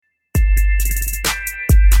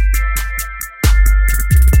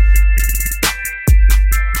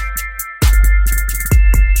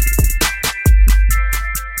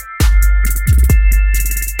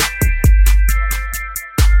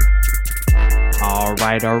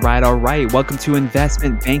All right. Welcome to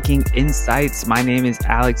Investment Banking Insights. My name is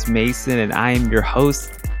Alex Mason and I am your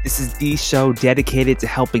host. This is the show dedicated to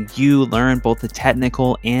helping you learn both the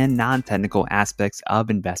technical and non-technical aspects of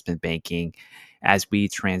investment banking as we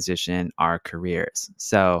transition our careers.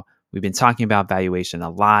 So we've been talking about valuation a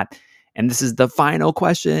lot, and this is the final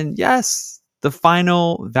question. Yes, the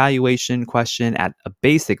final valuation question at a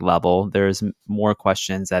basic level. There's more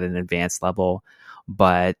questions at an advanced level,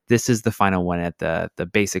 but this is the final one at the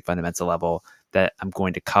basic fundamental level that I'm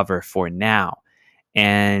going to cover for now.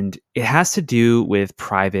 And it has to do with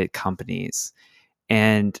private companies.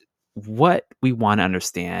 And what we want to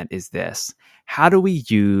understand is this: how do we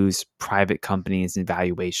use private companies in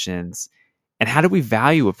valuations? And how do we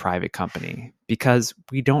value a private company? Because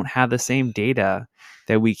we don't have the same data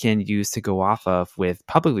that we can use to go off of with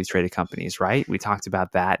publicly traded companies, right? We talked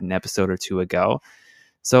about that an episode or two ago.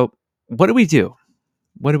 So what do we do?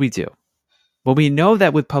 Well, we know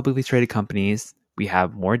that with publicly traded companies, we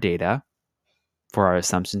have more data for our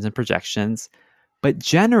assumptions and projections, but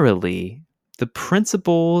generally, the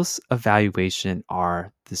principles of valuation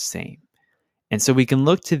are the same. And so we can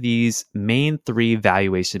look to these main three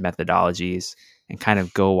valuation methodologies and kind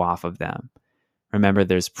of go off of them. Remember,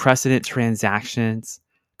 there's precedent transactions,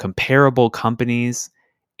 comparable companies,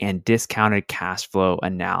 and discounted cash flow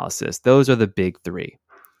analysis. Those are the big three.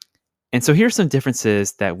 And so here's some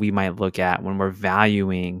differences that we might look at when we're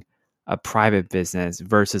valuing a private business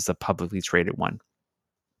versus a publicly traded one.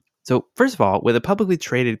 So first of all, with a publicly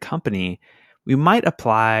traded company, we might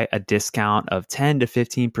apply a discount of 10 to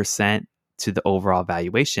 15% to the overall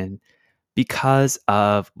valuation because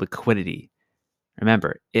of liquidity.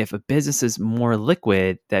 Remember, if a business is more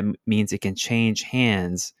liquid, that means it can change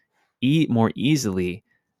hands more easily.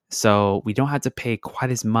 So we don't have to pay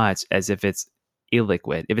quite as much as if it's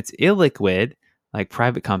illiquid. If it's illiquid, like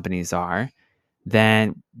private companies are,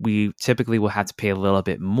 then we typically will have to pay a little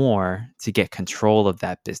bit more to get control of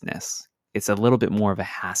that business. It's a little bit more of a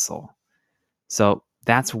hassle. So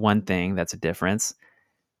that's one thing that's a difference.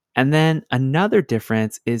 And then another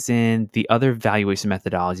difference is in the other valuation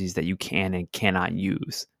methodologies that you can and cannot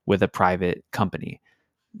use with a private company.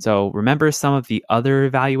 So remember some of the other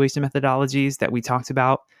valuation methodologies that we talked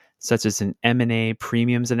about, such as an M&A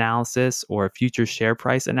premiums analysis or a future share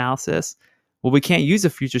price analysis. Well, we can't use a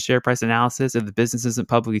future share price analysis if the business isn't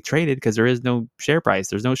publicly traded because there is no share price.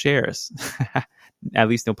 There's no shares, at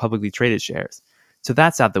least no publicly traded shares. So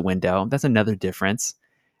that's out the window. That's another difference.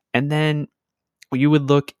 And then you would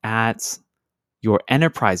look at your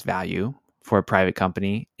enterprise value for a private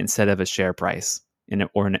company instead of a share price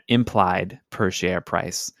or an implied per share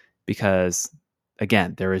price, because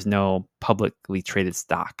again, there is no publicly traded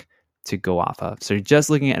stock to go off of. So you're just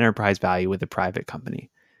looking at enterprise value with a private company.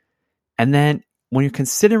 And then when you're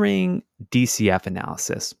considering DCF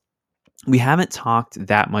analysis, we haven't talked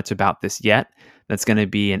that much about this yet. That's going to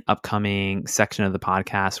be an upcoming section of the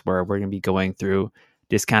podcast where we're going to be going through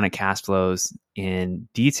discounted cash flows in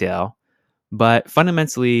detail. But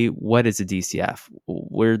fundamentally, what is a DCF?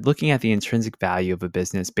 We're looking at the intrinsic value of a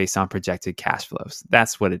business based on projected cash flows.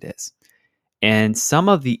 That's what it is. And some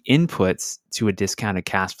of the inputs to a discounted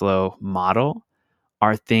cash flow model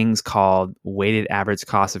are things called weighted average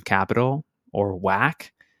cost of capital, or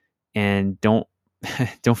WACC. And don't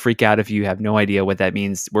freak out if you have no idea what that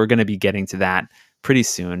means. We're going to be getting to that pretty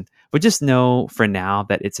soon. But just know for now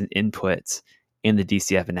that it's an input in the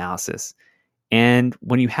DCF analysis. And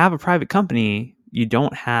when you have a private company, you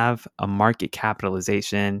don't have a market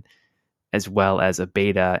capitalization as well as a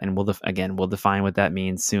beta. And we'll define what that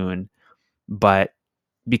means soon. But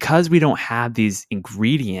because we don't have these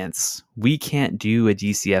ingredients, we can't do a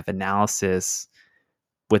DCF analysis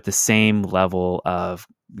with the same level of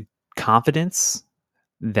confidence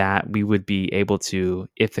that we would be able to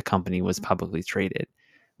if the company was publicly traded.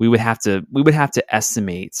 We would have to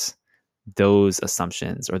estimate those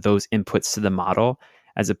assumptions or those inputs to the model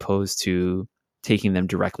as opposed to taking them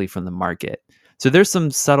directly from the market. So there's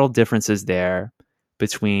some subtle differences there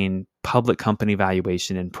between public company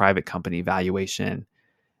valuation and private company valuation.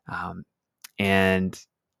 And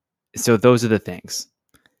so those are the things.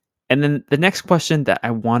 And then the next question that I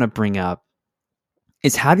want to bring up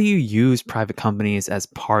is, how do you use private companies as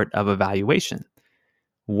part of a valuation?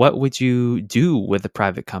 What would you do with a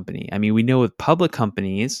private company? I mean, we know with public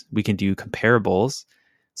companies, we can do comparables.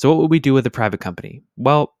 So what would we do with a private company?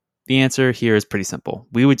 Well, the answer here is pretty simple.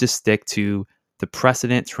 We would just stick to the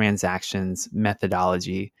precedent transactions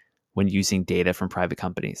methodology when using data from private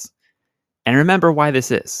companies. And remember why this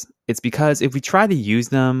is. It's because if we try to use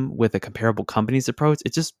them with a comparable companies approach,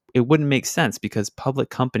 it wouldn't make sense because public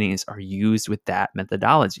companies are used with that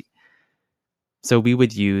methodology. So we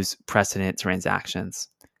would use precedent transactions.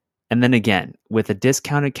 And then again, with a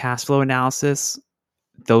discounted cash flow analysis,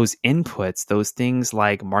 those inputs, those things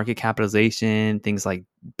like market capitalization, things like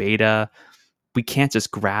beta, we can't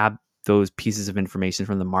just grab those pieces of information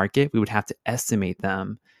from the market. We would have to estimate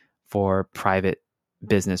them for private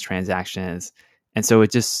business transactions. And so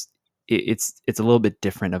it's a little bit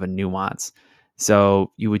different of a nuance.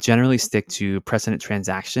 So you would generally stick to precedent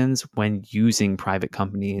transactions when using private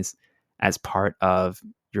companies as part of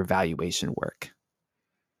your valuation work.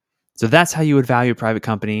 So that's how you would value a private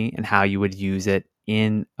company and how you would use it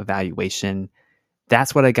in a valuation.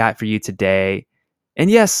 That's what I got for you today. And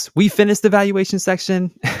yes, we finished the valuation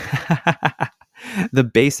section. The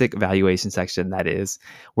basic valuation section, that is.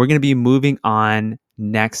 We're going to be moving on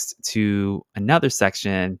next to another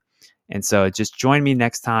section. And so just join me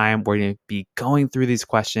next time. We're going to be going through these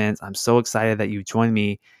questions. I'm so excited that you joined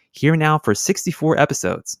me here now for 64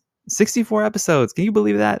 episodes. 64 episodes. Can you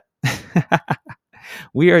believe that?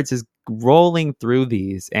 We are just rolling through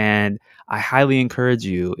these, and I highly encourage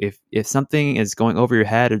you, if something is going over your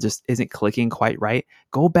head or just isn't clicking quite right,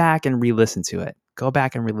 go back and re-listen to it.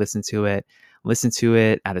 Listen to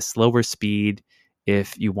it at a slower speed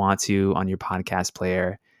if you want to on your podcast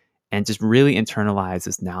player, and just really internalize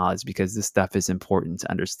this knowledge, because this stuff is important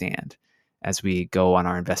to understand as we go on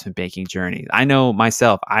our investment banking journey. I know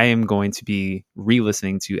myself, I am going to be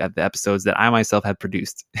re-listening to the episodes that I myself have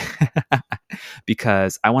produced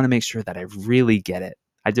because I want to make sure that I really get it.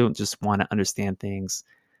 I don't just want to understand things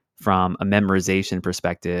from a memorization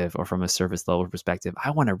perspective or from a surface level perspective. I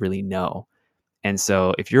want to really know. And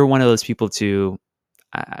so if you're one of those people too,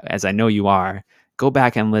 as I know you are, go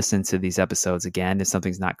back and listen to these episodes again if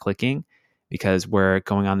something's not clicking, because we're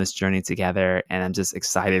going on this journey together and I'm just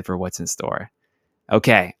excited for what's in store.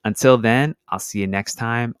 Okay, until then, I'll see you next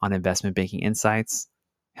time on Investment Banking Insights.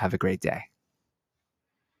 Have a great day.